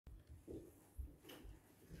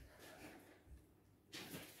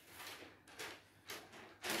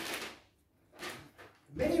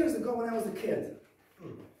ago when I was a kid,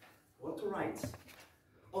 what to write?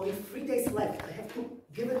 Only 3 days left. I have to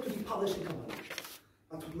give it to the publishing company.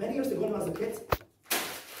 But many years ago when I was a kid,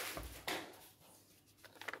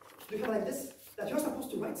 do you have like this? That you're supposed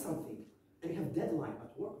to write something, and you have deadline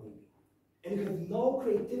at work maybe, and you have no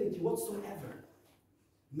creativity whatsoever.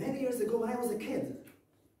 Many years ago when I was a kid,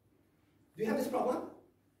 do you have this problem?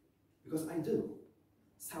 Because I do.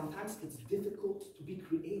 Sometimes it's difficult to be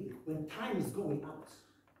creative when time is going out,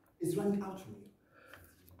 is running out from you.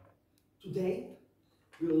 Today,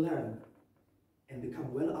 we will learn and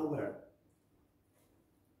become well aware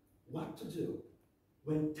what to do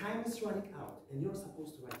when time is running out and you're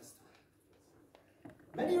supposed to write a story.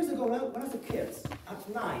 Many years ago, when I was a kid, at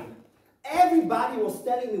 9, everybody was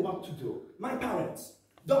telling me what to do. My parents,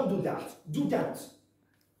 don't do that, do that.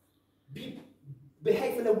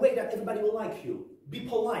 Behave in a way that everybody will like you. Be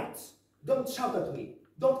polite. Don't shout at me.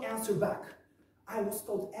 Don't answer back. I was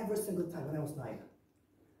told every single time when I was 9.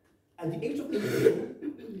 At the age of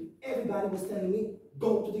 18, everybody was telling me,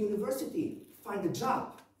 go to the university, find a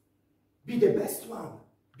job, be the best one,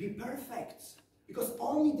 be perfect, because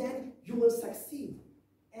only then you will succeed.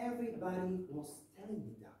 Everybody was telling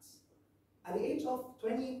me that. At the age of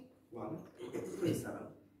 27,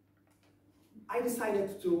 I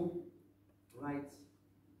decided to write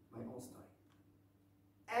my own story.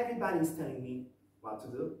 Everybody is telling me what to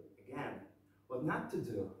do, again, what not to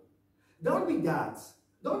do. Don't be that.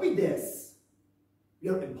 Don't be this.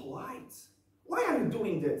 You're impolite. Why are you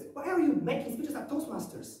doing this? Why are you making speeches at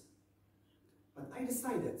Toastmasters? But I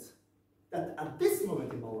decided that at this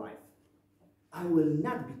moment in my life, I will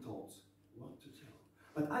not be told what to do,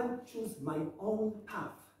 but I will choose my own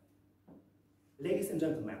path. Ladies and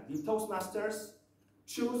gentlemen, the Toastmasters,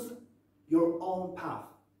 choose your own path.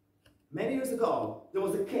 Many years ago, there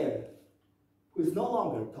was a kid who is no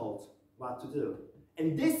longer told what to do.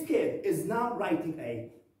 And this kid is now writing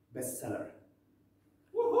a bestseller.